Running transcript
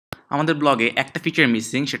আমাদের ব্লগে একটা ফিচার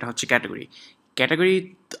মিসিং, সেটা হচ্ছে ক্যাটাগরি। ক্যাটাগরি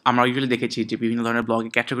আমরা ইউজুয়ালি দেখেছি যে বিভিন্ন ধরনের ব্লগে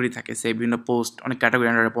ক্যাটাগরি থাকে, সে বিভিন্ন পোস্ট অনেক ক্যাটাগরি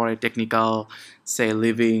আন্ডারে পড়ে, technical, say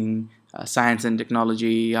living, science and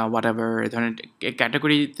technology, what ever, এই ধরনের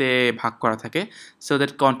ক্যাটাগরিতে ভাগ করা থাকে। সো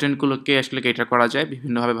দ্যাট কন্টেন্টগুলোকে আসলে কেটার করা যায়,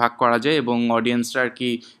 বিভিন্নভাবে ভাগ করা যায় এবং অডিয়েন্সরা আর কি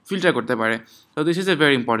ফিল্টার করতে পারে। তো this is a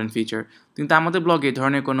very important feature. কিন্তু আমাদের ব্লগে এই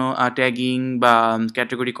ধরনের কোনো ট্যাগিং বা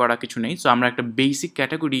ক্যাটাগরি করা কিছু নেই। সো আমরা একটা বেসিক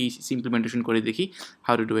ক্যাটাগরি ইমপ্লিমেন্টেশন করে দেখি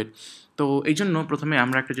হাউ টু ডু ইট। তো এই জন্য প্রথমে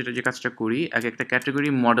আমরা একটা যে কাজটা করি, আগে একটা ক্যাটাগরি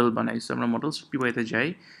মডেল বানাই। সো আমরা মডেলস পিওয়াইতে যাই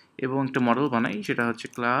এবং একটা মডেল বানাই, সেটা হচ্ছে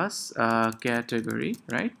class category,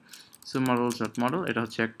 right? So models dot model, এটা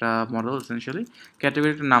হচ্ছে একটা মডেল এসেনশিয়ালি।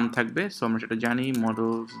 ক্যাটাগরির একটা নাম থাকবে, সো আমরা সেটা জানি,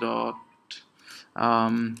 মডেলস ডট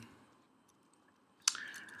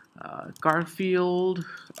কারফিল্ড।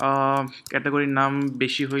 ক্যাটাগরির নাম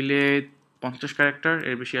বেশি হইলে 50 ক্যারেক্টার,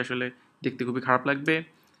 এর বেশি আসলে দেখতে খুবই খারাপ লাগবে।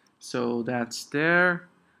 সো দ্যাটস দেয়ার।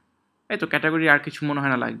 এই তো ক্যাটাগরি, আর কিছু মনে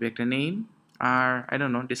হয় না লাগবে, একটা name R I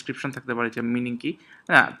don't know description থাকতে পারে যে মিনিং কি,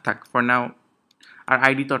 না থাক ফর নাও। আর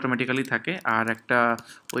আইডি তো অটোমেটিক্যালি থাকে, আর একটা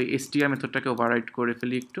ওই এসটিআর মেথডটাকে ওভাররাইড করে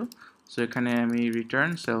ফেলি একটু। সো এখানে আমি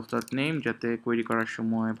রিটার্ন সেলফ ডট নেম, যাতে কোয়েরি করার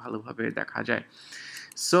সময় ভালোভাবে দেখা যায়।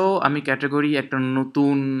 সো আমি ক্যাটাগরি একটা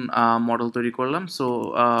নতুন মডেল তৈরি করলাম। সো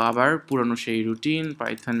আবার পুরনো সেই রুটিন,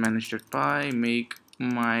 পাইথন ম্যানেজ ডট পাই মেক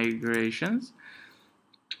মাইগ্রেশনস।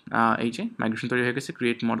 এই যে মাইগ্রেশন তৈরি হয়ে গেছে,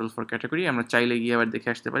 ক্রিয়েট মডেল ফর ক্যাটাগরি। আমরা চাইলে গিয়ে আবার দেখে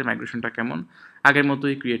আসতে পারি মাইগ্রেশনটা কেমন। আগের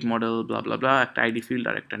মতোই ক্রিয়েট মডেল, ব্লা ব্লা ব্লা, একটা আইডি ফিল্ড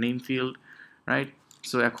আর একটা নেম ফিল্ড, রাইট?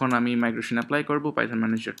 সো এখন আমি মাইগ্রেশন অ্যাপ্লাই করবো, পাইথন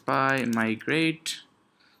ম্যানেজ ডট পাই মাইগ্রেট।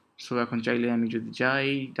 সো এখন চাইলে আমি যদি যাই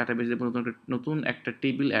ডাটাবেসে, নতুন একটা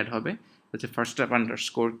টেবিল অ্যাড হবে, হচ্ছে first app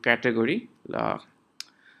underscore category.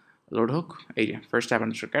 Load হোক, এই যে ফার্স্ট অ্যাপ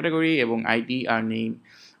আন্ডারস্কোর ক্যাটাগরি এবং আইডি আর নেম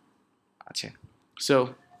আছে। So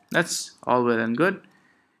that's all well and good.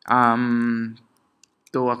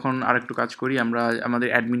 তো এখন আরেকটু কাজ করি আমরা আমাদের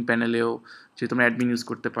অ্যাডমিন প্যানেলেও, যেহেতু আমরা অ্যাডমিন ইউজ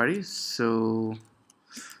করতে পারি। So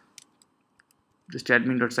just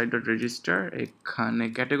admin dot site dot register, এখানে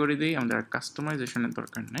ক্যাটাগরি দিই, আমাদের আর কাস্টমাইজেশনের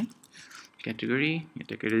দরকার নেই। ক্যাটাগরি,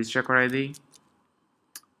 এটাকে রেজিস্টার করাই দিই,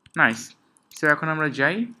 নাইস। সো এখন আমরা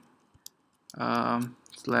যাই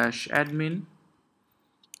স্ল্যাশ অ্যাডমিন,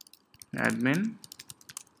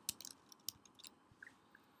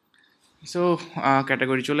 সো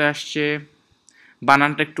ক্যাটাগরি চলে আসছে।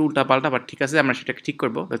 বানানটা একটু উল্টাপাল্টা, বাট ঠিক আছে, আমরা সেটাকে ঠিক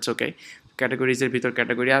করবো, দ্যাটস ওকে। ক্যাটাগরিজের ভিতর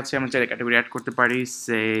ক্যাটাগরি আছে, আমরা চাইলে ক্যাটাগরি অ্যাড করতে পারি,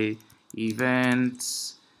 সে ইভেন্টস,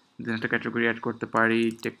 দেন একটা ক্যাটাগরি অ্যাড করতে পারি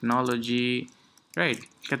টেকনোলজি, রাইট?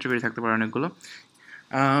 ক্যাটাগরি থাকতে পারে অনেকগুলো।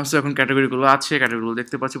 সো এখন ক্যাটাগরিগুলো আছে, ক্যাটাগরিগুলো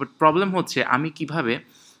দেখতে পাচ্ছি, বাট প্রবলেম হচ্ছে আমি কিভাবে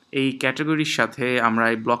এই ক্যাটাগরির সাথে আমরা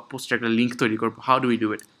এই ব্লগ পোস্টের একটা লিঙ্ক তৈরি করবো। How do we do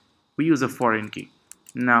it? We use a foreign কি।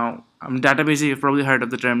 Now, database, you've probably heard of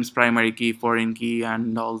the terms primary key, foreign key, and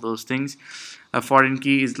all those things. A foreign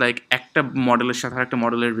key is like একটা মডেলের সাথে একটা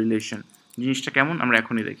মডেলের relation. জিনিসটা কেমন আমরা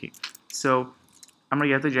এখনই দেখি। সো আমরা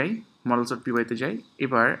ইয়াতে যাই, মডেলস ডট পিওয়াইতে যাই।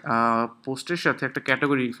 এবার পোস্টের সাথে একটা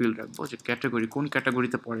ক্যাটাগরি ফিল্ড রাখবো, যে ক্যাটাগরি কোন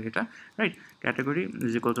ক্যাটাগরিতে পড়ে এটা, right? Category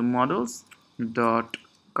is equal to models dot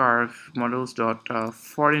curve, models dot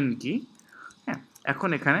foreign কি। হ্যাঁ, এখন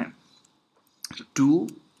এখানে টু,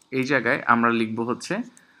 এই জায়গায় আমরা লিখবো হচ্ছে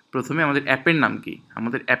প্রথমে আমাদের অ্যাপের নাম কি,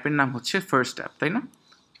 আমাদের অ্যাপের নাম হচ্ছে ফার্স্ট অ্যাপ, তাই না?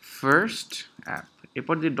 ফার্স্ট অ্যাপ,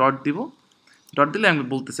 এরপর দিয়ে ডট দিব, ডট দিলে আমি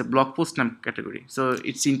বলতেছে ব্লগ পোস্ট নাম category. So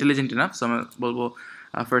it's intelligent enough, so আমরা বলবো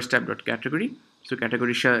first app dot category. So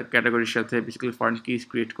ক্যাটাগরির সাথে বেসিক্যালি ফরেন কি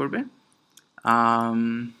ক্রিয়েট করবে।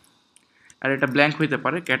 আর এটা ব্ল্যাঙ্ক হইতে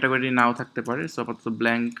পারে, ক্যাটাগরি নাও থাকতে পারে। সো আপাতত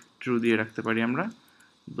ব্ল্যাঙ্ক ট্রু দিয়ে রাখতে পারি আমরা,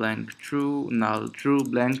 ব্ল্যাঙ্ক ট্রু, নাল ট্রু।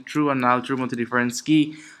 ব্ল্যাঙ্ক ট্রু আর নাল ট্রুর মধ্যে ডিফারেন্স কি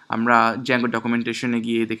আমরা জ্যাঙ্গো ডকুমেন্টেশনে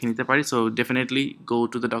গিয়ে দেখে নিতে পারি। So definitely go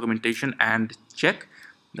to the documentation and check,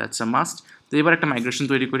 that's a must. তো এবার একটা মাইগ্রেশন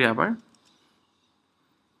তৈরি করি আবার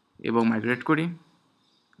এবং মাইগ্রেট করি।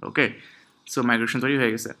 ওকে, সো মাইগ্রেশন তৈরি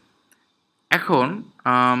হয়ে গেছে। এখন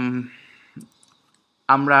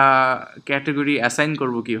আমরা ক্যাটাগরি অ্যাসাইন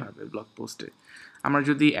করব কীভাবে ব্লগ পোস্টে? আমরা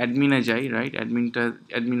যদি অ্যাডমিনে যাই, রাইট?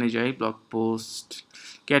 অ্যাডমিনে যাই, ব্লগ পোস্ট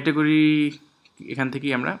ক্যাটাগরি, এখান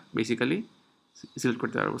থেকেই আমরা বেসিক্যালি সিলেক্ট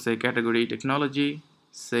করতে পারবো। সেই ক্যাটাগরি টেকনোলজি,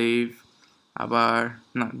 সেভ, আবার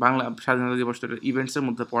না বাংলা স্বাধীনতা দিবসটা ইভেন্টসের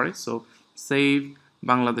মধ্যে পড়ে। সো সেভ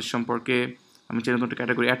বাংলাদেশ সম্পর্কে আমি চাইলে নতুন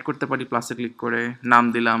ক্যাটাগরি অ্যাড করতে পারি, প্লাসে ক্লিক করে নাম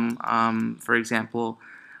দিলাম for example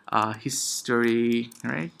history,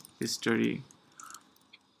 right? History.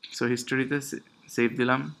 So হিস্টোরিতে save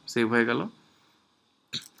দিলাম, সেভ হয়ে গেল।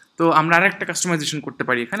 তো আমরা আরেকটা কাস্টমাইজেশন করতে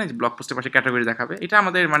পারি এখানে, যে ব্লগ পোস্টের পাশে ক্যাটাগরি দেখাবে। এটা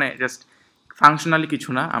আমাদের মানে জাস্ট ফাংশনালি কিছু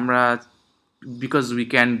না, আমরা because we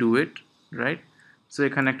can do it, right? So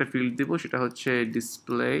এখানে একটা ফিল্ড দিব, সেটা হচ্ছে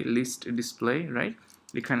ডিসপ্লে, লিস্ট ডিসপ্লে, রাইট?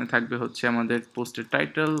 এখানে থাকবে হচ্ছে আমাদের পোস্টের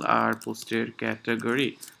টাইটেল আর পোস্টের ক্যাটাগরি,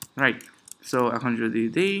 রাইট? সো এখন যদি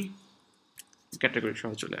দিই ক্যাটাগরি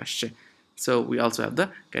সহ চলে আসছে। So we also have the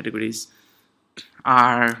categories.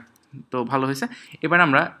 আর তো ভালো হয়েছে। এবার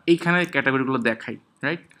আমরা এইখানে ক্যাটাগরিগুলো দেখাই,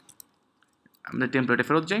 রাইট? আমাদের টেমপ্লেটে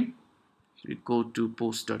ফেরত যাই, গো টু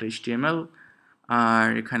post.html, আর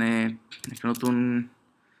এখানে একটা নতুন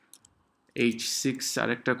h6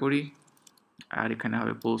 আরেকটা করি, আর এখানে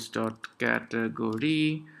হবে post.category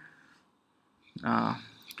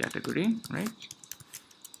ক্যাটাগরি, রাইট?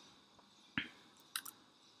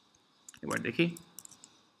 এবার দেখি,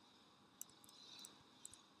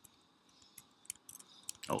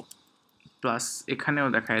 ও প্লাস এখানেও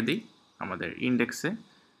দেখায় দিই আমাদের ইন্ডেক্সে,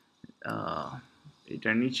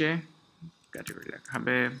 এটার নিচে ক্যাটাগরি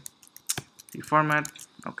দেখাবে ফরম্যাট,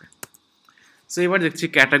 ওকে। সো এবার দেখছি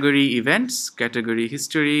ক্যাটাগরি ইভেন্টস, ক্যাটাগরি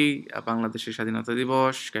হিস্টোরি, বাংলাদেশের স্বাধীনতা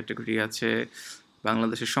দিবস, ক্যাটাগরি আছে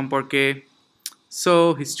বাংলাদেশের সম্পর্কে, সো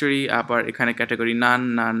হিস্টোরি, আবার এখানে ক্যাটাগরি নান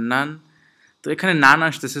নান নান। তো এখানে নান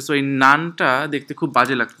আসতেছে, সো এই নানটা দেখতে খুব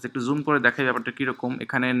বাজে লাগতেছে, একটু জুম করে দেখাই ব্যাপারটা কীরকম।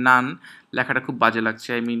 এখানে নান লেখাটা খুব বাজে লাগছে,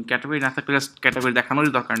 আই মিন ক্যাটাগরি না থাকলে জাস্ট ক্যাটাগরি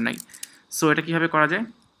দেখানোরই দরকার নাই। সো এটা কীভাবে করা যায়?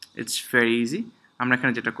 It's very easy. আমরা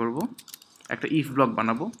এখানে যেটা করব, একটা ইফ ব্লক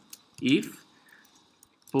বানাবো, ইফ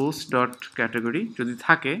post.category যদি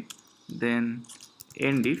থাকে দেন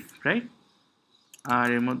end if, রাইট? আর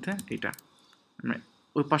এর মধ্যে এটা আমরা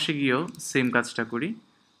ওই পাশে গিয়েও সেম কাজটা করি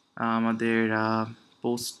আমাদের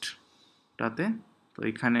পোস্টটাতে। তো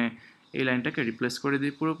এখানে এই লাইনটাকে রিপ্লেস করে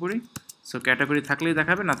দিই পুরোপুরি। সো ক্যাটাগরি থাকলেই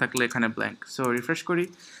দেখাবে, না থাকলে এখানে ব্ল্যাঙ্ক। সো রিফ্রেশ করি,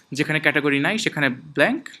 যেখানে ক্যাটাগরি নাই সেখানে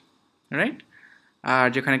ব্ল্যাঙ্ক, রাইট? আর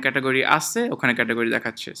যেখানে ক্যাটাগরি আছে ওখানে ক্যাটাগরি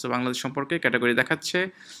দেখাচ্ছে। সো বাংলাদেশ সম্পর্কে ক্যাটাগরি দেখাচ্ছে,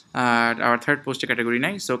 আর থার্ড পোস্টে ক্যাটাগরি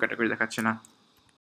নাই, সো ক্যাটাগরি দেখাচ্ছে না।